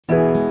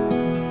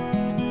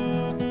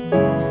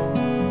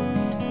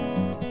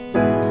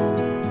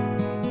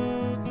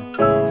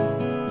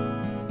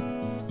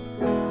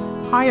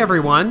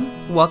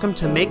everyone. Welcome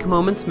to Make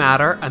Moments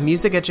Matter, a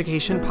music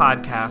education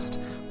podcast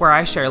where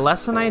I share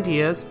lesson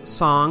ideas,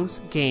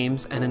 songs,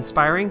 games, and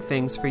inspiring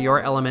things for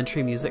your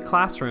elementary music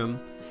classroom.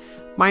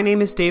 My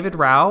name is David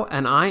Rao,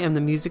 and I am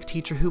the music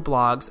teacher who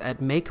blogs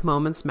at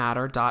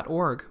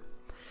makemomentsmatter.org.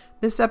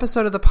 This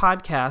episode of the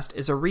podcast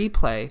is a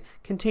replay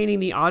containing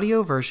the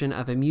audio version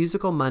of a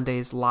Musical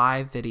Mondays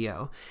live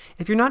video.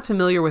 If you're not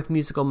familiar with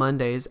Musical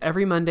Mondays,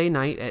 every Monday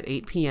night at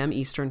 8 p.m.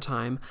 Eastern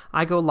Time,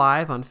 I go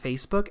live on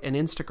Facebook and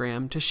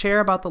Instagram to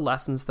share about the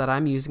lessons that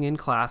I'm using in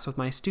class with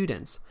my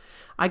students.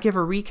 I give a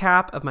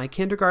recap of my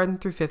kindergarten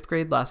through 5th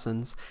grade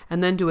lessons,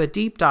 and then do a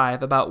deep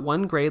dive about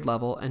one grade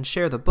level and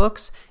share the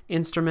books,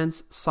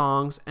 instruments,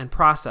 songs, and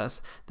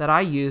process that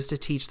I use to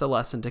teach the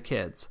lesson to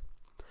kids.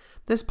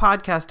 This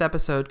podcast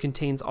episode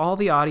contains all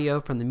the audio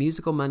from the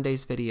Musical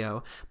Mondays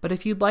video, but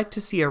if you'd like to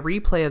see a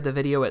replay of the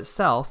video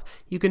itself,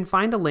 you can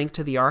find a link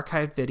to the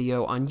archived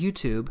video on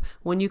YouTube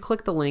when you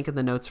click the link in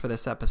the notes for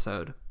this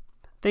episode.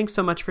 Thanks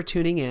so much for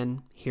tuning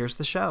in. Here's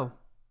the show.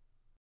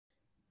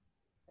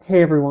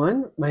 Hey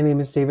everyone, my name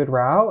is David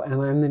Rao,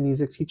 and I'm the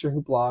music teacher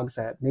who blogs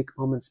at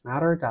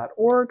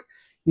makemomentsmatter.org.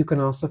 You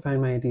can also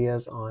find my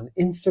ideas on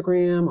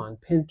Instagram, on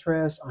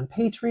Pinterest, on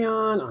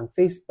Patreon, on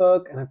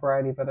Facebook, and a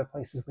variety of other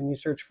places when you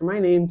search for my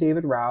name,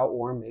 David Rao,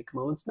 or Make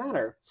Moments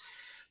Matter.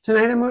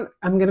 Tonight I'm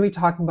going to be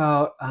talking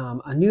about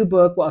a new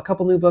book, a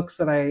couple new books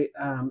that I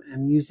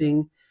am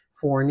using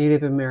for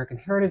Native American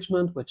Heritage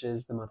Month, which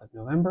is the month of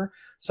November.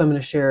 So I'm going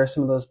to share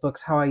some of those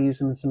books, how I use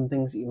them, and some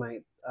things that you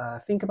might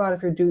think about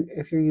if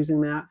you're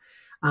using that.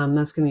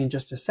 That's going to be in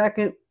just a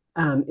second.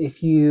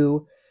 If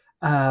you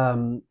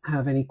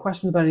have any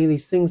questions about any of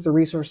these things, the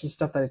resources,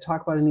 stuff that I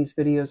talk about in these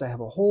videos, I have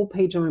a whole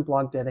page on my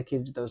blog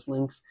dedicated to those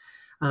links.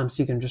 So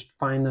you can just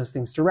find those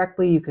things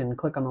directly. You can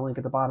click on the link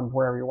at the bottom of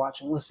wherever you're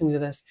watching, listening to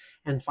this,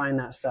 and find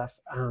that stuff.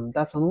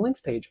 That's on the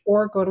links page.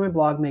 Or go to my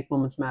blog,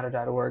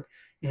 makemomentsmatter.org,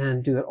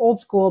 and do it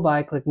old school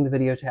by clicking the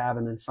video tab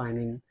and then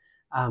finding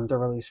the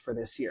release for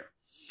this year.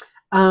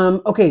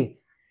 Okay,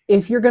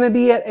 if you're going to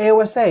be at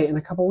AOSA in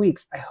a couple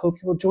weeks, I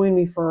hope you will join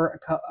me for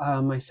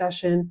my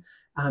session.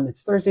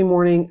 It's Thursday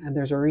morning and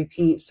there's a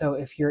repeat. So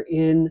if you're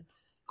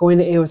going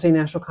to AOSA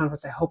National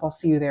Conference, I hope I'll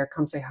see you there.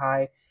 Come say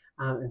hi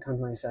and come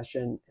to my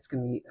session. It's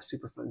going to be a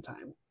super fun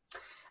time.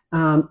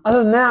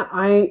 Other than that,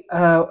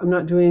 I'm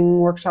not doing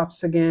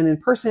workshops again in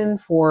person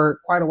for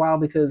quite a while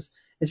because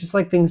it's just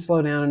like things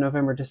slow down in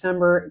November,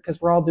 December,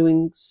 because we're all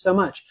doing so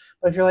much.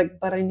 But if you're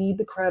like, but I need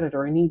the credit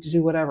or I need to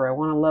do whatever, I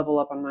want to level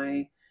up on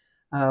my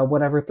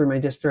whatever through my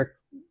district,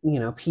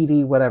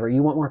 PD, whatever.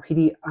 You want more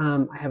PD?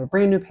 I have a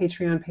brand new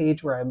Patreon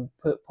page where I'm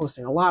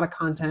posting a lot of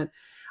content.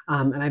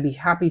 And I'd be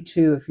happy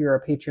to, if you're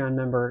a Patreon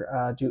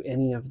member, do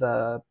any of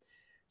the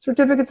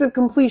certificates of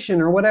completion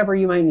or whatever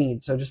you might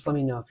need. So just let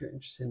me know if you're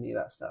interested in any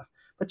of that stuff.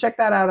 But check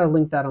that out. I'll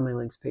link that on my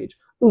links page.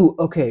 Ooh,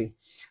 okay.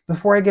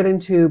 Before I get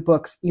into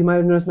books, you might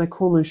have noticed my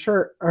cool new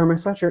shirt or my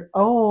sweatshirt.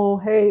 Oh,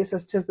 hey, it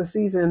says 'tis the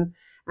season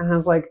and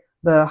has like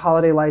the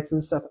holiday lights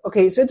and stuff.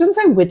 Okay, so it doesn't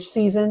say which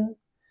season.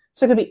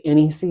 So it could be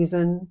any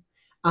season.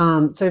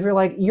 So if you're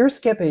like, you're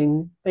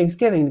skipping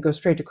Thanksgiving to go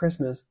straight to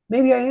Christmas,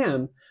 maybe I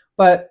am,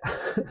 but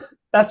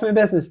that's my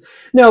business.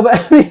 No, but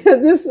I mean,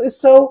 this is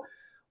so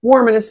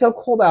warm and it's so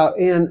cold out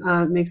and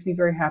it makes me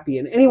very happy.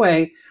 And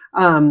anyway,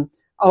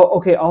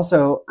 okay,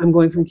 also, I'm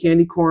going from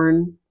candy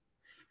corn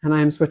and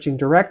I'm switching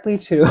directly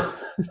to,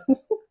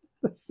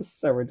 this is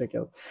so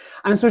ridiculous.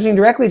 I'm switching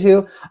directly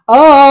to,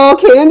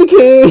 candy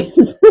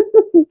canes.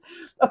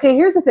 Okay,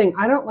 here's the thing.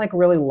 I don't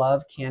really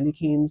love candy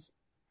canes.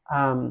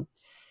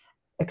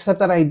 Except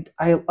that I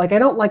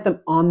don't like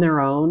them on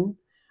their own,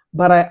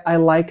 but I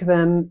like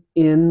them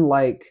in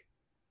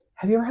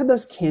have you ever had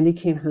those candy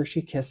cane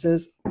Hershey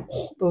Kisses?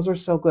 Oh, those are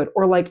so good.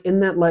 Or in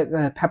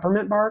that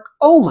peppermint bark.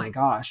 Oh my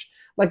gosh.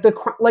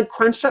 The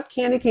crunched up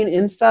candy cane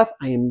in stuff.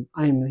 I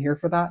am here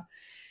for that.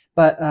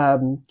 But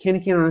candy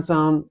cane on its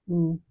own,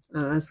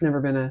 it's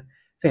never been a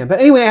fan. But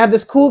anyway, I have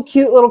this cool,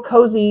 cute little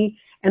cozy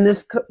and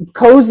this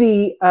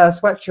cozy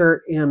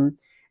sweatshirt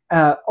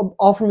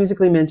all from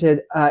Musically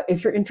Minted.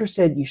 If you're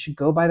interested, you should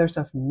go buy their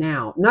stuff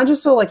now. Not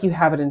just so you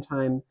have it in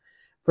time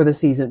for the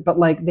season, but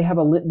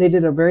they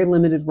did a very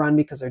limited run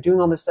because they're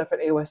doing all this stuff at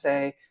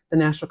AOSA, the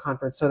national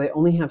conference. So they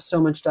only have so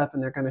much stuff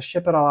and they're going to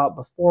ship it all out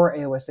before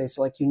AOSA.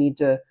 So you need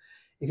to,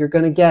 if you're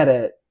going to get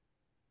it,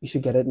 you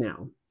should get it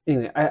now.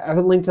 Anyway, I have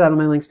a link to that on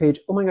my links page.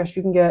 Oh my gosh,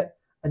 you can get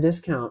a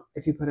discount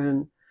if you put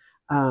in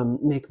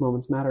Make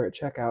Moments Matter at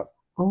checkout.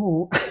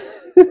 Oh.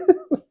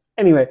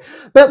 Anyway,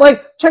 but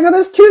check out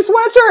this cute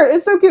sweatshirt.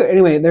 It's so cute.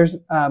 Anyway, there's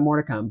more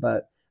to come,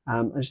 but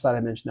I just thought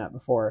I'd mention that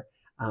before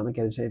I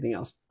get into anything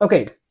else.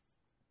 Okay,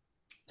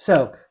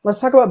 so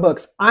let's talk about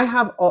books. I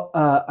have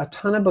a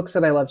ton of books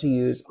that I love to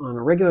use on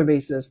a regular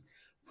basis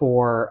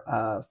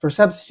for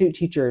substitute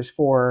teachers,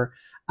 for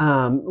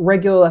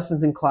regular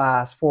lessons in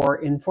class, for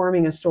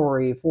informing a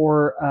story,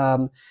 for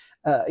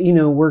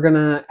we're going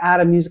to add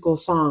a musical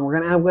song. We're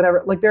going to add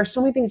whatever. There are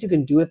so many things you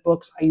can do with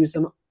books. I use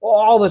them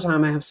all the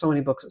time. I have so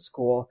many books at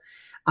school.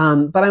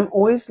 But I'm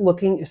always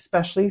looking,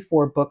 especially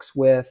for books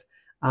with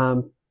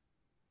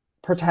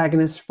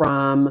protagonists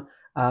from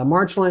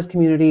marginalized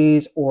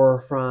communities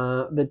or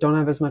from that don't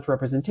have as much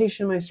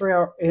representation in my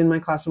story in my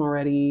classroom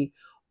already,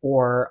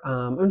 or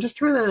I'm just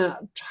trying to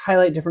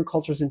highlight different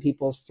cultures and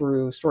peoples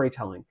through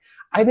storytelling.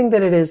 I think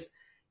that it is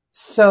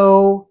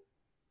so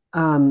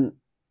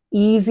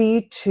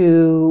easy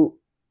to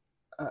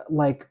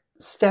like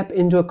step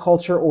into a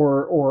culture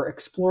or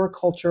explore a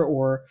culture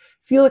or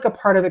feel like a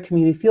part of a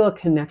community, feel a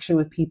connection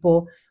with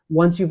people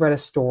once you've read a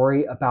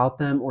story about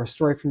them or a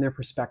story from their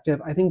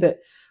perspective. I think that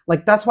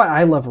like that's why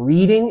I love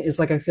reading, is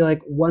like I feel like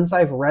once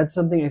I've read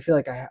something, I feel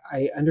like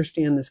I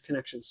understand this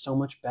connection so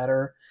much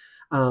better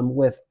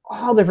with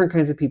all different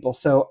kinds of people.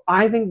 So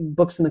I think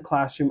books in the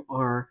classroom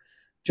are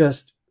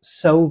just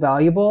so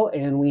valuable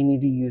and we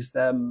need to use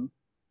them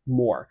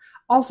more.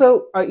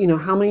 Also, you know,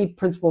 how many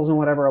principals and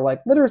whatever are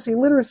like literacy,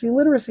 literacy,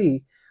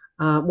 literacy.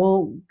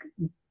 Well,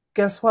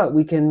 guess what?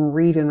 We can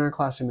read in our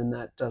classroom, and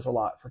that does a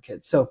lot for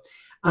kids. So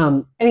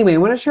anyway, I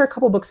want to share a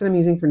couple books that I'm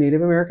using for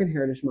Native American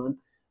Heritage Month,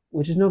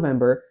 which is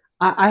November.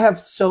 I have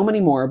so many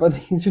more, but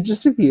these are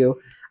just a few.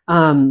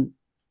 I'm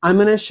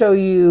going to show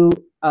you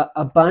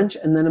a bunch,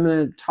 and then I'm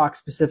going to talk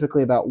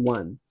specifically about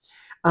one.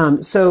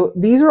 So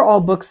these are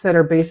all books that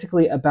are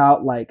basically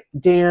about like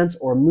dance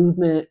or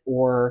movement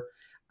or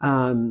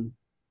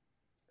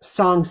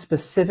song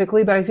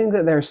specifically, but I think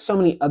that there are so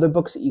many other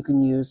books that you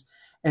can use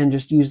and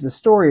just use the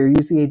story or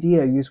use the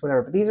idea or use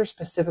whatever. But these are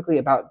specifically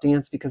about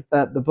dance because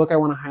the book I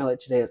want to highlight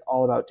today is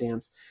all about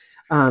dance.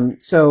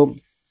 So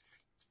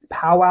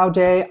Powwow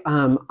Day.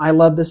 I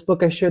love this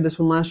book. I shared this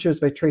one last year. It's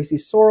by Tracy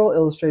Sorrell,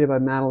 illustrated by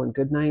Madeline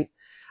Goodnight.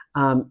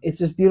 It's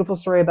this beautiful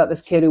story about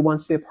this kid who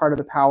wants to be a part of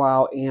the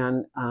powwow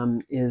and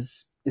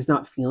is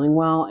not feeling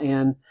well.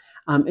 And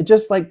it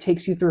just like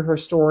takes you through her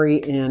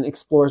story and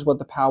explores what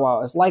the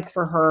powwow is like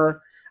for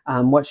her,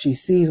 what she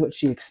sees, what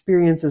she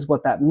experiences,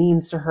 what that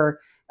means to her.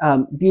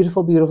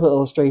 Beautiful, beautiful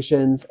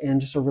illustrations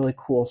and just a really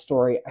cool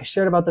story. I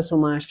shared about this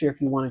one last year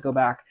if you want to go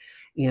back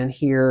and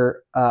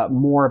hear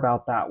more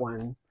about that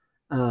one.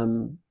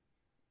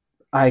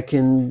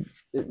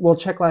 We'll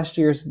check last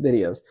year's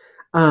videos.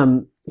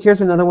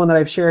 Here's another one that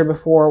I've shared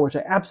before, which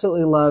I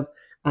absolutely love,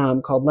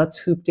 called Let's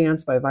Hoop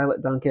Dance by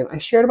Violet Duncan. I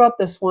shared about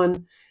this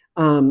one.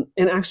 And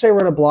actually I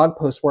wrote a blog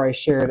post where I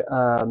shared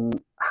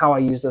how I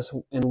use this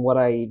and what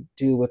I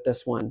do with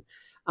this one.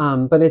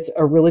 But it's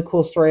a really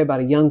cool story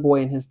about a young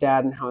boy and his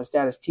dad and how his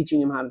dad is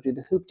teaching him how to do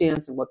the hoop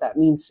dance and what that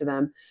means to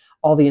them,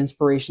 all the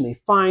inspiration they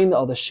find,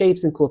 all the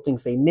shapes and cool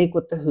things they make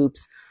with the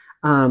hoops.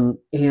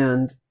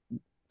 And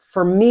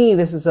for me,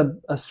 this is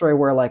a story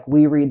where like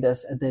we read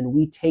this and then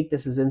we take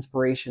this as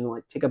inspiration,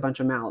 like take a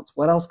bunch of mallets.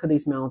 What else could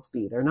these mallets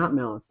be? They're not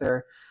mallets.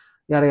 They're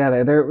yada,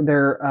 yada.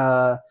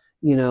 They're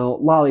you know,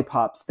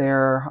 lollipops,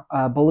 they're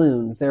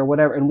balloons, they're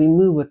whatever. And we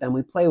move with them,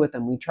 we play with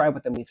them, we try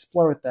with them, we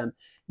explore with them,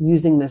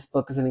 using this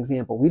book as an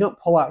example. We don't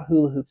pull out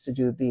hula hoops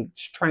to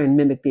try and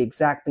mimic the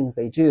exact things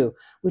they do.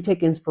 We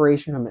take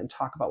inspiration from it and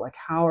talk about like,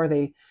 how are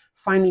they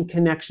finding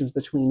connections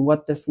between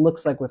what this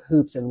looks like with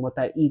hoops and what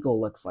that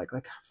eagle looks like?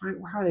 Like,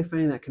 how are they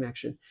finding that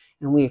connection?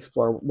 And we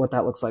explore what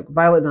that looks like.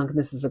 Violet Duncan,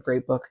 this is a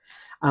great book.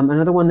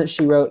 Another one that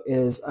she wrote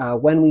is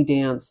When We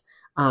Dance.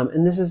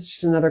 And this is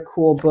just another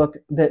cool book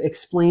that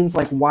explains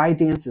like why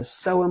dance is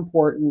so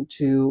important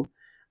to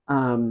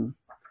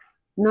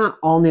not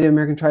all Native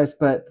American tribes,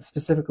 but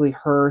specifically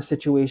her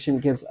situation.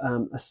 Gives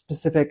a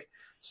specific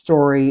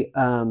story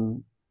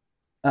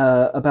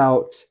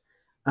about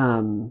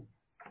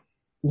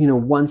you know,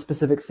 one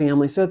specific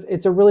family. So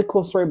it's a really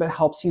cool story, but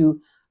helps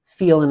you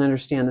feel and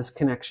understand this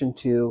connection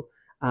to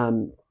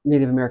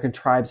Native American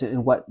tribes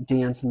and what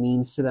dance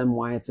means to them,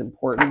 why it's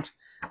important.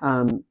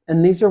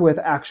 And these are with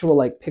actual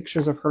like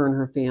pictures of her and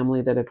her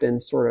family that have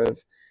been sort of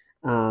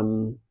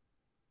kind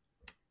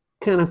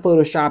of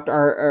photoshopped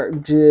or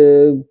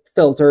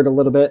filtered a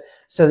little bit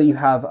so that you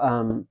have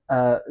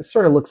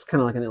sort of looks kind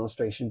of like an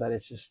illustration, but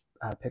it's just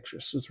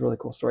pictures. So it's a really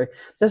cool story.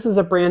 This is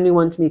a brand new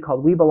one to me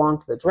called We Belong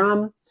to the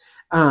Drum.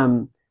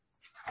 And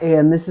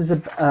this is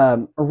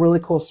a really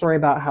cool story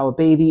about how a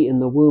baby in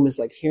the womb is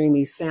like hearing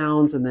these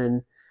sounds and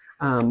then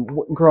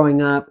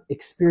growing up,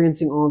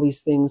 experiencing all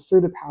these things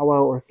through the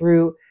powwow or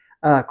through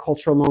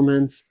cultural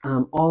moments,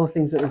 all the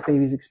things that this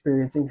baby's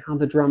experiencing, how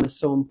the drum is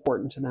so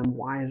important to them,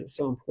 why is it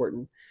so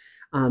important,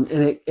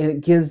 and it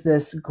gives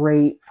this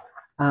great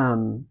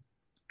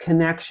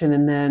connection.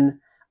 And then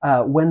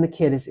when the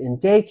kid is in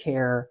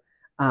daycare,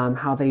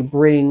 how they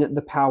bring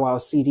the powwow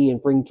CD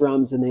and bring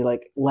drums and they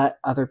like let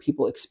other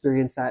people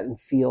experience that and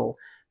feel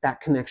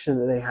that connection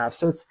that they have.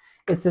 So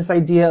it's this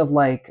idea of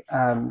like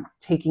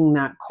taking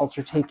that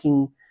culture,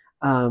 taking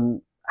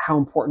how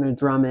important a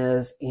drum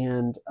is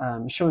and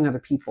showing other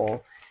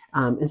people.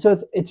 And so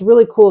it's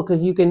really cool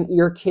because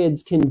your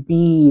kids can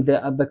be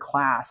the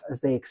class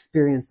as they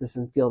experience this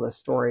and feel the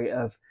story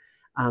of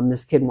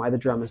this kid and why the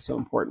drum is so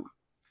important.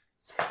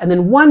 And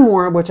then one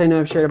more, which I know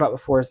I've shared about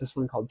before, is this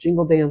one called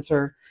Jingle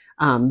Dancer.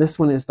 This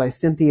one is by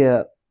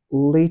Cynthia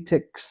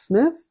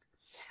Latic-Smith.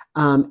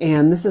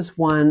 And this is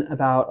one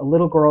about a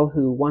little girl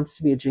who wants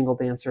to be a jingle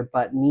dancer,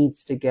 but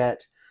needs to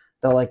get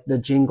the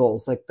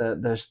jingles, like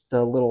the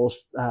little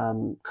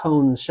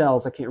cones,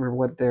 shells. I can't remember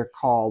what they're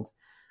called.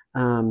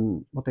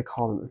 What they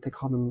call them. They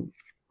call them.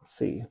 Let's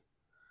see.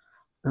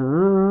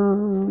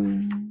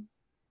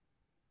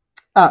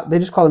 They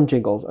just call them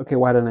jingles. Okay,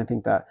 why didn't I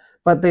think that?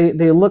 But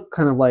they look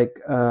kind of like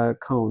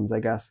cones, I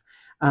guess.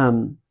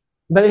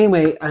 But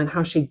anyway, and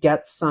how she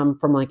gets some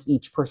from like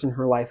each person in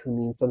her life who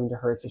means something to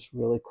her. It's just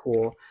really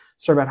cool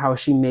story about how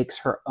she makes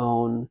her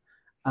own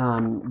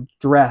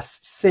dress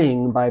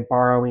sing by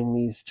borrowing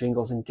these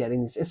jingles and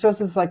getting these. So it's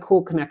this like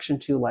cool connection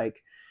to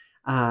like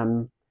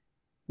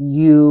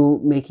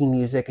you making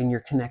music, and you're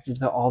connected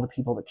to all the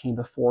people that came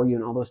before you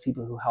and all those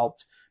people who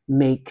helped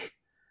make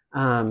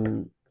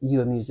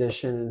you a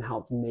musician and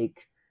helped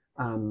make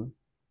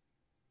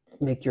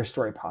your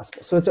story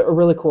possible. So it's a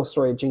really cool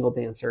story, Jingle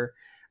Dancer.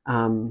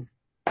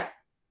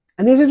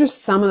 And these are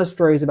just some of the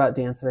stories about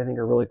dance that I think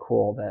are really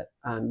cool that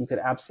you could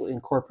absolutely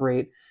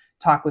incorporate,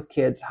 talk with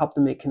kids, help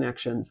them make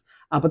connections.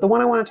 But the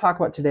one I want to talk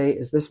about today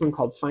is this one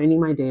called Finding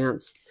My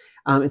Dance.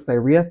 It's by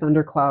Rhea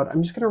Thundercloud.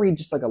 I'm just going to read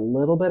just like a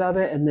little bit of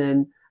it and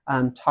then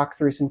talk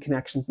through some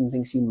connections and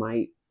things you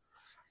might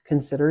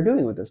consider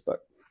doing with this book.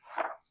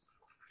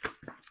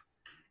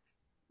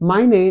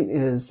 My name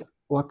is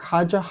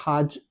Wakaja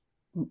Haja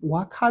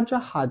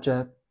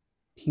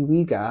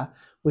Piwiga,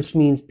 which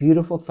means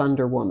beautiful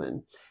thunder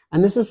woman.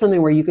 And this is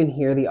something where you can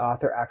hear the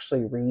author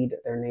actually read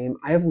their name.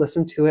 I have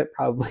listened to it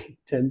probably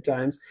 10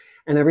 times.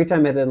 And every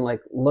time I then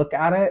like look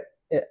at it,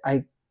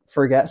 I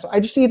forget. So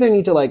I just either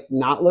need to like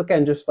not look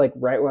and just like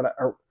write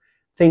or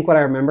think what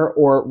I remember,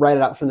 or write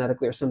it out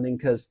phonetically or something.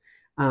 Cause,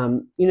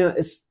 you know,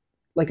 it's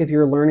like if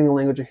you're learning a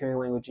language or hearing a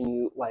language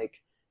and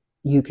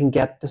you can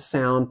get the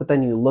sound, but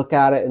then you look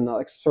at it and that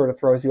like sort of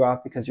throws you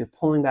off because you're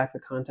pulling back the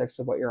context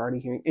of what you're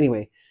already hearing.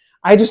 Anyway,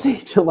 I just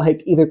need to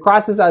like either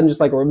cross this out and just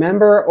like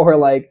remember, or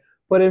like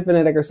put in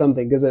phonetic or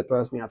something, because it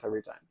throws me off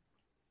every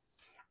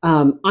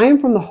time. I am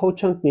from the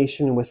Ho-Chunk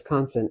Nation in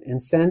Wisconsin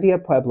and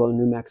Sandia Pueblo,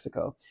 New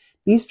Mexico.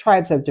 These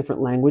tribes have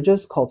different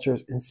languages,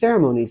 cultures, and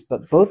ceremonies,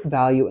 but both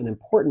value an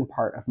important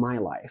part of my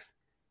life: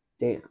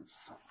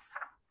 dance.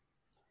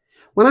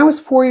 When I was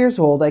 4 years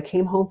old, I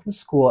came home from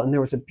school and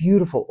there was a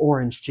beautiful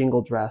orange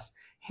jingle dress,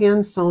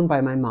 hand sewn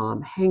by my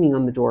mom, hanging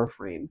on the door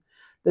frame.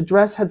 The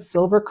dress had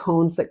silver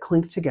cones that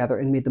clinked together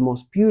and made the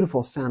most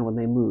beautiful sound when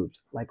they moved,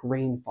 like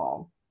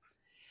rainfall.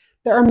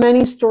 There are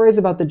many stories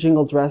about the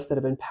jingle dress that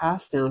have been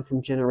passed down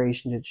from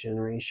generation to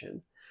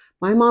generation.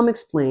 My mom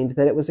explained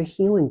that it was a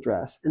healing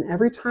dress, and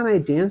every time I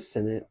danced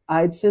in it,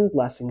 I'd send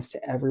blessings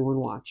to everyone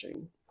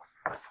watching.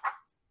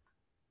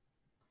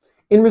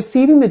 In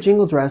receiving the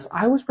jingle dress,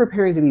 I was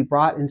preparing to be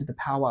brought into the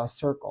powwow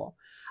circle.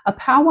 A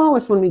powwow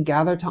is when we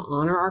gather to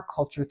honor our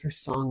culture through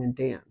song and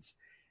dance.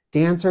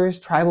 Dancers,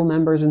 tribal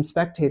members, and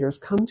spectators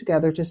come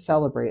together to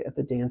celebrate at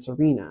the dance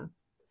arena.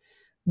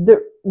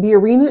 The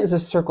arena is a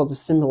circle to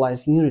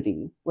symbolize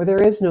unity, where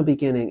there is no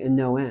beginning and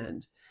no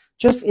end,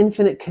 just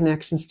infinite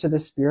connections to the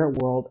spirit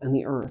world and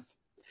the earth.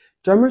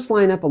 Drummers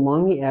line up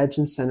along the edge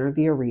and center of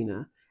the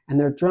arena, and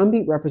their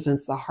drumbeat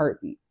represents the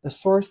heartbeat, the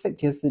source that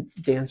gives the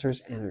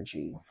dancers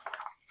energy.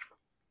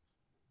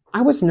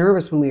 I was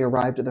nervous when we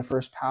arrived at the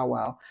first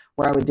powwow,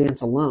 where I would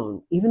dance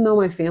alone, even though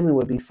my family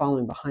would be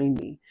following behind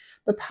me.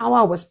 The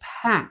powwow was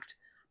packed,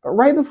 but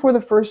right before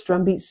the first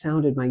drumbeat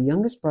sounded, my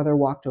youngest brother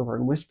walked over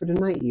and whispered in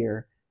my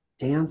ear,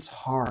 "Dance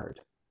hard."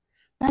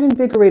 That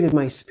invigorated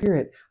my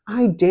spirit.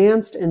 I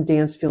danced and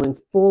danced, feeling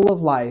full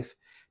of life.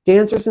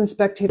 Dancers and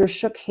spectators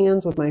shook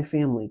hands with my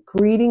family,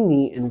 greeting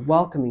me and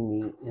welcoming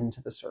me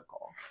into the circle.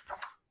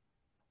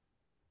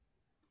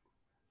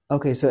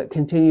 Okay, so it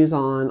continues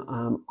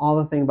on all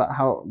the thing about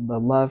how the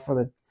love for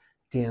the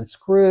dance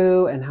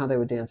grew and how they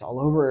would dance all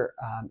over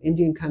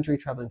Indian country,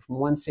 traveling from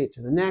one state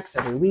to the next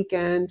every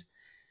weekend.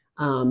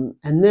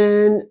 And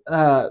then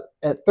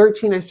at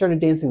 13, I started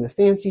dancing the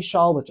fancy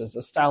shawl, which is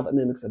a style that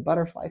mimics a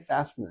butterfly,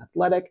 fast and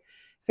athletic.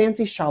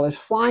 Fancy shawlers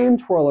fly and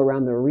twirl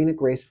around the arena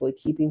gracefully,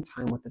 keeping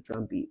time with the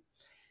drum beat.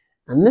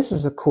 And this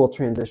is a cool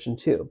transition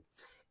too.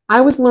 I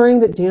was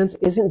learning that dance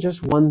isn't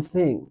just one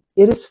thing.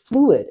 It is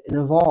fluid and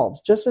evolves,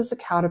 just as a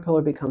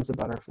caterpillar becomes a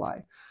butterfly.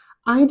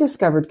 I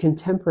discovered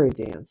contemporary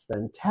dance,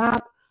 then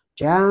tap,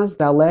 jazz,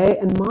 ballet,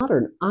 and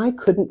modern. I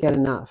couldn't get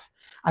enough.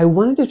 I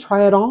wanted to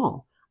try it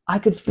all. I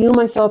could feel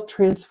myself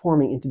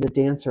transforming into the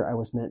dancer I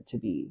was meant to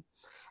be.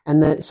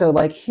 And then, so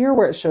like here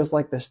where it shows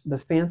like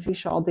the fancy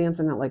shawl dance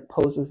and that like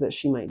poses that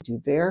she might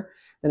do there,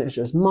 then it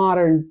shows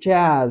modern,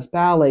 jazz,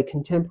 ballet,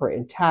 contemporary,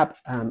 and tap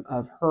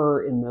of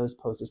her in those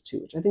poses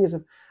too, which I think is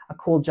a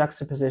cool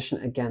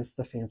juxtaposition against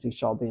the fancy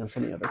shawl dance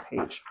on the other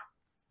page.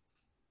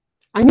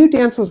 I knew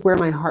dance was where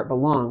my heart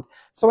belonged,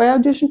 so I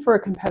auditioned for a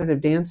competitive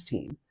dance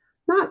team.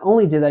 Not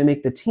only did I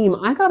make the team,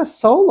 I got a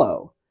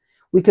solo.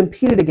 We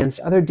competed against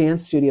other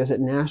dance studios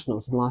at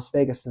nationals in Las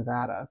Vegas,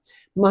 Nevada.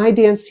 My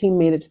dance team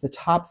made it to the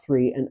top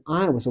 3, and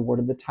I was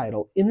awarded the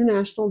title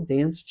International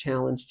Dance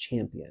Challenge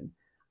Champion.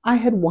 I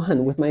had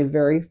won with my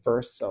very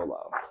first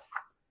solo.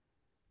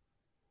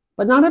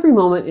 But not every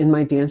moment in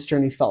my dance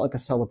journey felt like a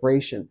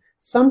celebration.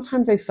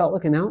 Sometimes I felt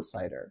like an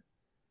outsider.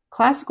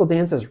 Classical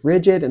dance is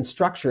rigid and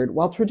structured,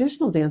 while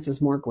traditional dance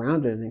is more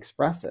grounded and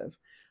expressive.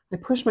 I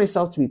pushed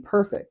myself to be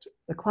perfect.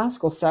 The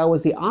classical style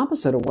was the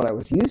opposite of what I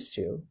was used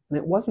to, and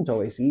it wasn't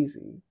always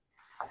easy.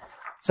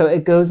 So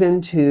it goes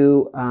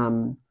into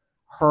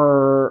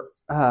her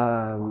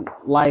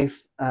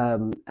life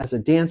as a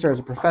dancer, as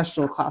a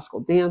professional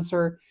classical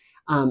dancer.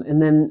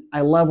 And then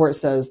I love where it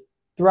says,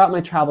 throughout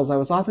my travels, I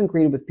was often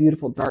greeted with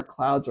beautiful dark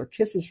clouds or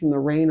kisses from the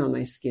rain on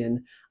my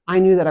skin. I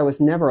knew that I was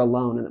never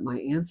alone and that my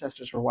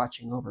ancestors were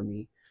watching over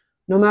me.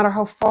 No matter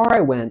how far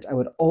I went, I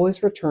would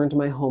always return to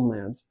my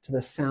homelands, to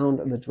the sound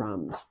of the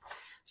drums.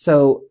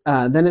 So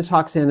then it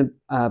talks in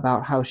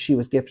about how she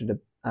was gifted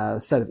a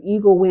set of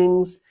eagle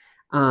wings,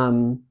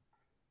 and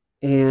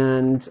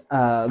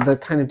the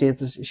kind of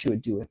dances she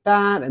would do with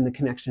that, and the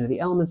connection to the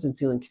elements and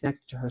feeling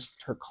connected to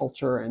her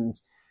culture, and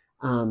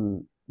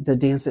the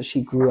dance that she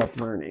grew up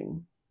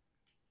learning.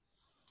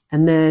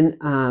 And then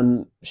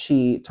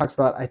she talks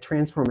about, I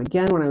transform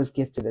again when I was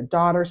gifted a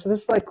daughter. So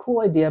this like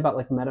cool idea about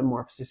like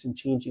metamorphosis and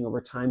changing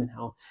over time and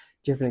how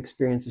different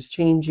experiences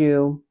change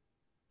you.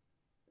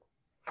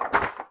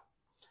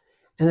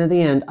 And at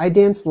the end, I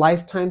danced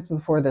lifetimes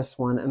before this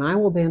one, and I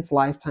will dance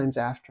lifetimes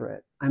after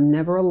it. I'm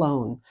never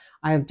alone.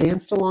 I have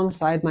danced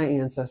alongside my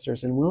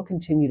ancestors and will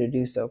continue to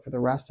do so for the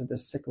rest of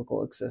this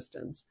cyclical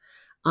existence.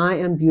 I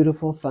am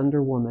beautiful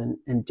Thunder Woman,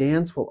 and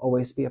dance will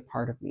always be a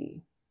part of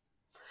me.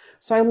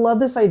 So I love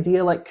this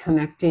idea, like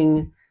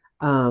connecting,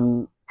 she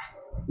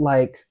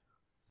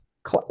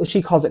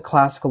calls it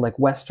classical, like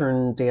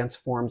Western dance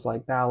forms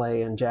like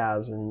ballet and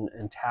jazz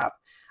and tap,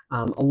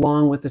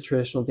 along with the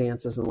traditional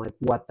dances, and like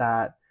what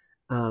that,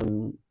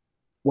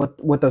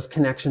 what those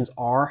connections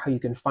are, how you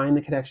can find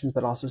the connections,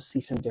 but also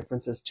see some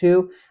differences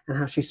too, and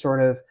how she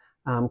sort of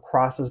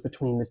crosses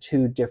between the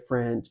two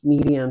different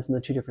mediums and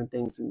the two different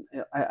things. And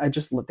I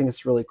just think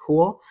it's really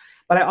cool.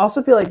 But I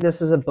also feel like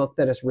this is a book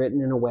that is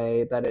written in a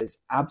way that is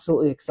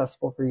absolutely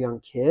accessible for young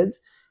kids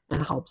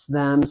and helps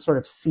them sort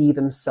of see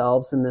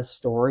themselves in this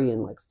story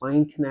and like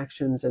find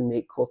connections and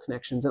make cool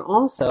connections. And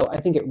also, I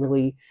think it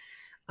really,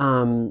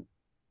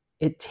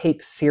 it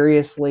takes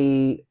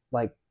seriously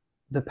like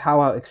the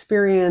powwow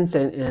experience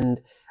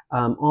and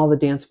all the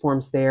dance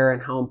forms there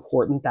and how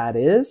important that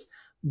is.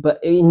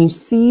 And you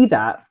see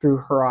that through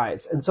her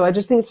eyes. And so I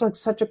just think it's like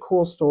such a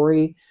cool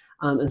story,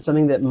 and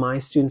something that my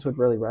students would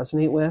really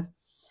resonate with.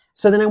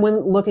 So then I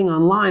went looking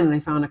online and I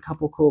found a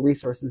couple cool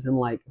resources in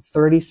like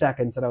 30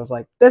 seconds that I was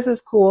like, this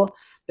is cool.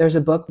 There's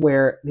a book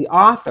where the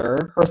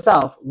author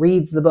herself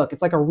reads the book.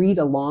 It's like a read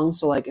along.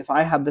 So like if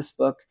I have this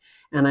book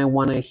and I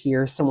want to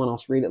hear someone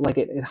else read it, like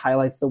it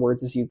highlights the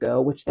words as you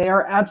go, which they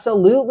are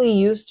absolutely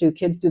used to.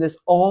 Kids do this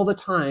all the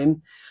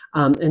time.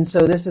 And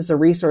so this is a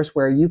resource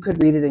where you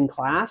could read it in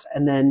class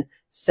and then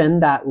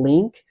send that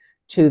link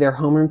to their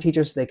homeroom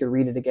teacher so they could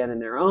read it again in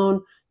their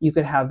own. You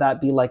could have that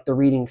be like the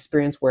reading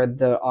experience where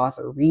the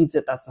author reads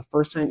it. That's the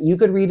first time you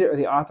could read it, or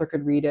the author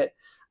could read it.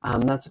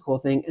 That's a cool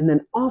thing. And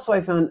then also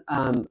I found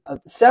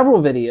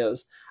several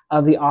videos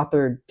of the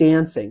author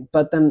dancing,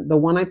 but then the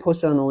one I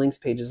posted on the links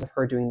page is of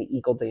her doing the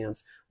eagle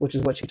dance, which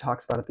is what she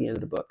talks about at the end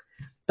of the book.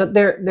 But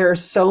there are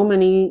so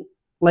many,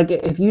 like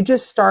if you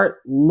just start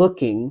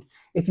looking,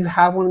 if you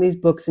have one of these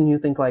books and you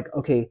think like,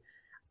 okay,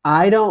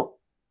 I don't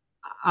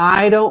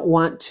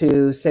want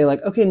to say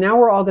like, okay, now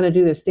we're all going to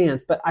do this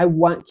dance, but I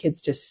want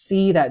kids to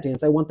see that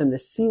dance. I want them to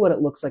see what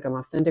it looks like, an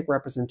authentic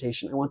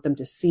representation. I want them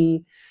to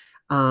see,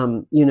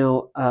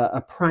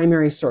 a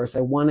primary source.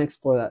 I want to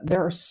explore that.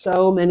 There are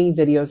so many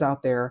videos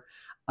out there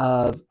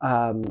of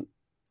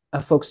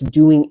folks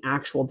doing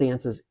actual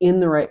dances in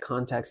the right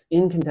context,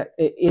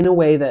 in a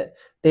way that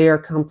they are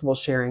comfortable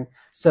sharing.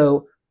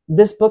 So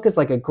this book is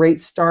like a great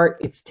start.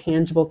 It's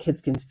tangible. Kids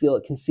can feel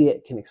it, can see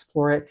it, can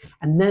explore it.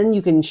 And then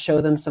you can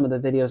show them some of the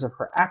videos of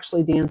her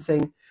actually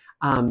dancing.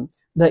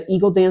 The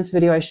eagle dance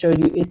video I showed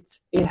you,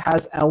 it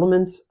has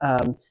elements.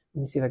 Let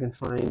me see if I can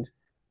find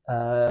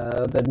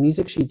the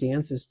music she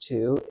dances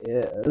to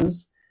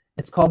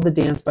it's called The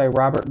Dance by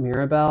Robert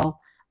Mirabel.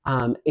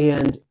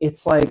 And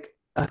it's like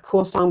a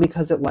cool song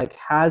because it like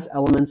has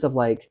elements of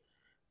like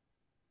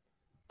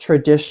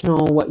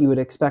traditional, what you would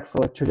expect for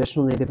like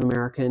traditional Native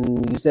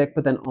American music,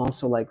 but then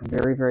also like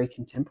very, very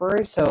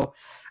contemporary. So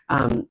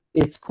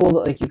it's cool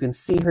that like you can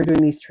see her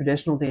doing these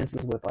traditional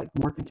dances with like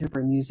more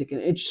contemporary music,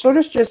 and it sort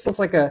of just is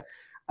like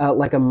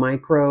a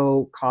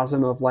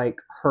microcosm of like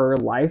her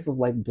life of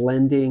like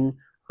blending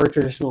her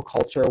traditional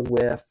culture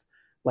with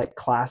like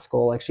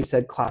classical, like she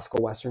said,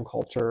 classical Western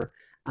culture.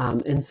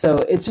 And so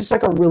it's just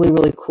like a really,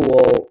 really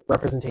cool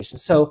representation.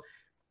 So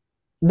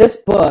this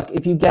book,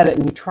 if you get it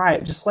and you try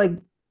it, just like,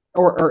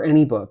 or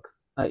any book,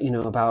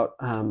 about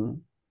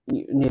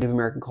Native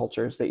American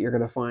cultures that you're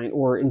going to find,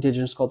 or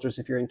Indigenous cultures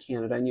if you're in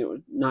Canada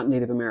and not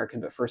Native American,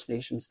 but First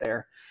Nations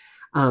there.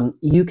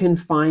 You can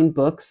find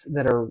books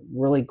that are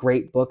really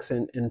great books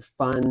and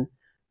fun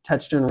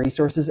touchstone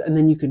resources, and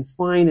then you can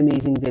find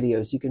amazing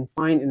videos, you can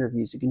find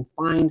interviews, you can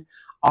find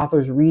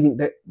authors reading,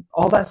 that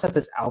all that stuff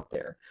is out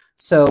there.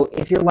 So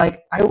if you're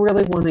like, I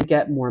really want to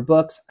get more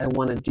books, I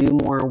want to do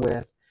more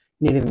with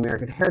Native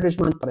American Heritage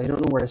Month, but I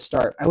don't know where to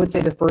start. I would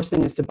say the first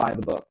thing is to buy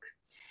the book.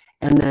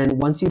 And then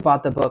once you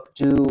bought the book,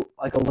 do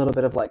like a little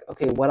bit of like,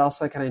 okay, what else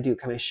can I do?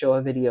 Can I show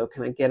a video?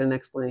 Can I get an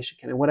explanation?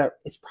 Can I whatever?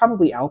 It's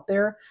probably out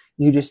there.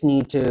 You just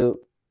need to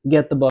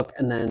get the book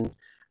and then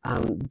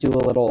do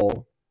a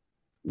little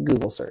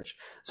Google search.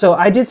 So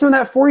I did some of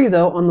that for you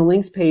though on the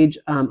links page.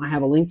 I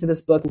have a link to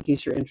this book in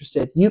case you're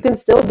interested. You can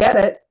still get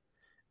it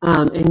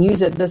and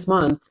use it this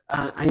month.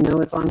 I know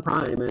it's on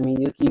Prime. I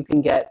mean, you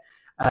can get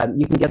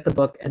the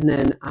book, and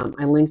then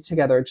I linked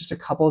together just a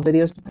couple of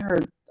videos, but there are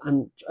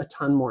a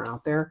ton more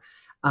out there.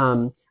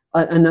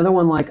 Another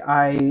one like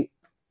I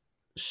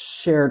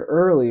shared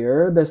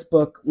earlier, this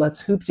book,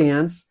 Let's Hoop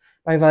Dance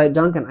by Violet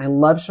Duncan. I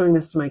love showing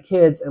this to my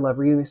kids. I love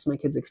reading this to my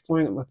kids,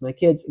 exploring it with my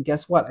kids. And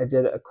guess what? I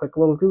did a quick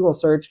little Google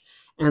search,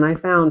 and I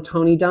found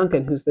Tony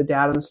Duncan, who's the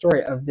dad in the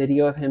story, a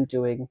video of him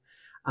doing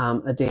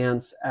a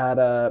dance at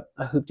a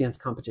hoop dance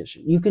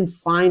competition. You can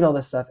find all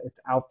this stuff. It's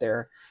out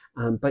there,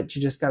 but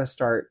you just got to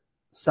start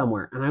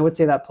somewhere. And I would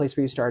say that place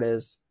where you start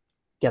is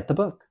get the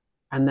book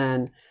and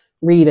then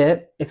read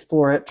it,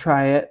 explore it,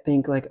 try it,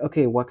 think like,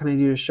 okay, what can I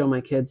do to show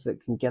my kids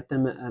that can get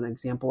them an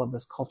example of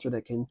this culture,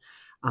 that can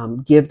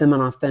give them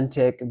an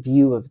authentic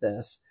view of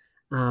this.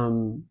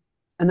 And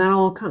that'll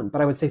all come.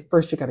 But I would say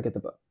first you got to get the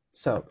book.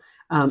 So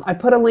I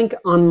put a link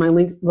on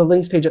the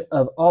links page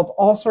of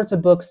all sorts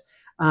of books.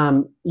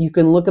 You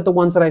can look at the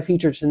ones that I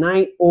featured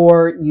tonight,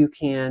 or you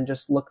can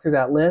just look through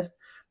that list.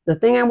 The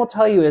thing I will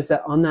tell you is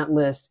that on that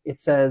list, it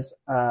says,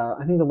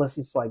 I think the list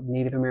is like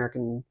Native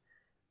American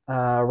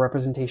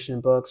representation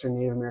in books or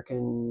Native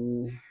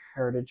American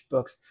heritage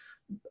books.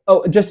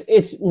 Oh,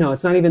 it's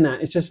not even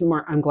that. It's just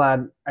I'm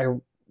glad I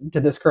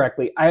did this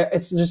correctly.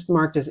 It's just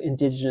marked as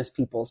Indigenous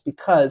peoples,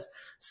 because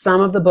some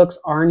of the books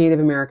are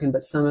Native American,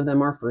 but some of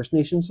them are First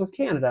Nations of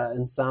Canada,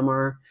 and some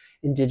are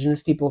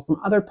Indigenous people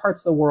from other parts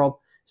of the world.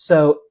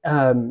 So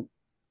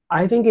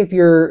I think if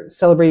you're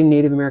celebrating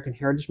Native American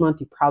Heritage Month,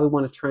 you probably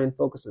want to try and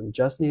focus on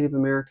just Native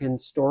American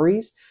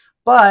stories.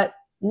 But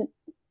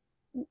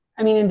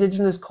I mean,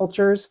 Indigenous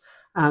cultures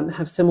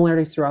have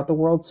similarities throughout the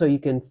world, so you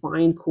can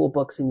find cool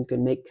books and you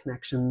can make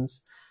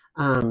connections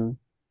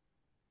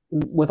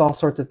with all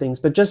sorts of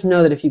things. But just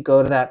know that if you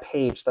go to that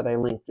page that I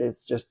linked,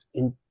 it's just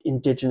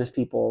Indigenous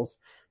peoples,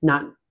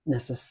 not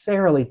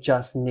necessarily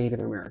just Native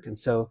American.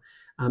 So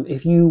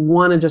if you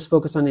want to just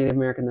focus on Native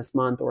American this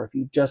month, or if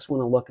you just want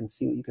to look and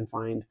see what you can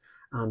find,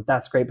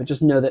 that's great. But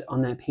just know that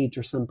on that page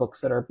are some books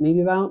that are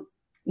maybe about,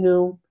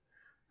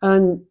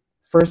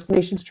 First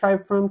Nations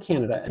tribe from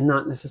Canada, and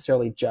not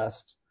necessarily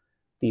just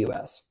the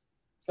US.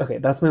 Okay,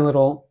 that's my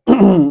little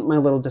my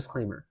little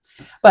disclaimer.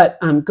 But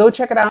go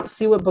check it out,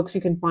 see what books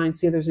you can find,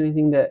 see if there's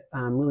anything that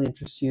really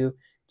interests you.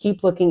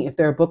 Keep looking. If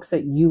there are books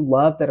that you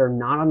love that are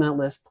not on that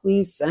list,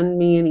 please send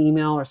me an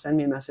email or send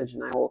me a message,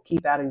 and I will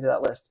keep adding to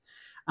that list.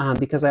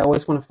 Because I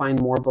always want to find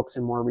more books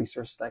and more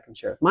resources that I can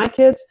share with my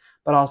kids,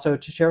 but also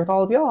to share with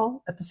all of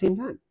y'all at the same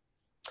time.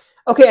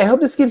 Okay, I hope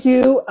this gives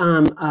you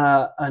an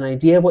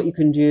idea of what you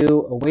can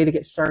do, a way to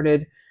get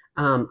started.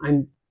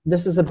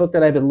 This is a book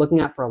that I've been looking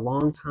at for a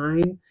long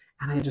time,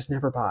 and I just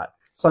never bought.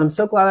 So I'm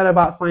so glad that I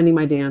bought Finding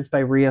My Dance by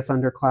Ria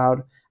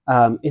Thundercloud.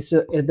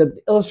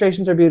 The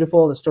illustrations are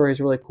beautiful. The story is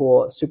really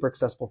cool. It's super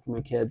accessible for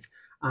my kids.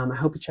 I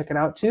hope you check it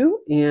out too,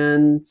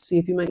 and see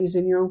if you might use it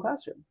in your own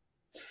classroom.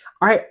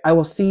 All right, I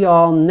will see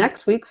y'all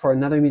next week for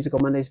another Musical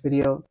Mondays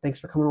video.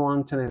 Thanks for coming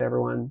along tonight,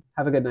 everyone.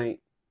 Have a good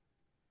night.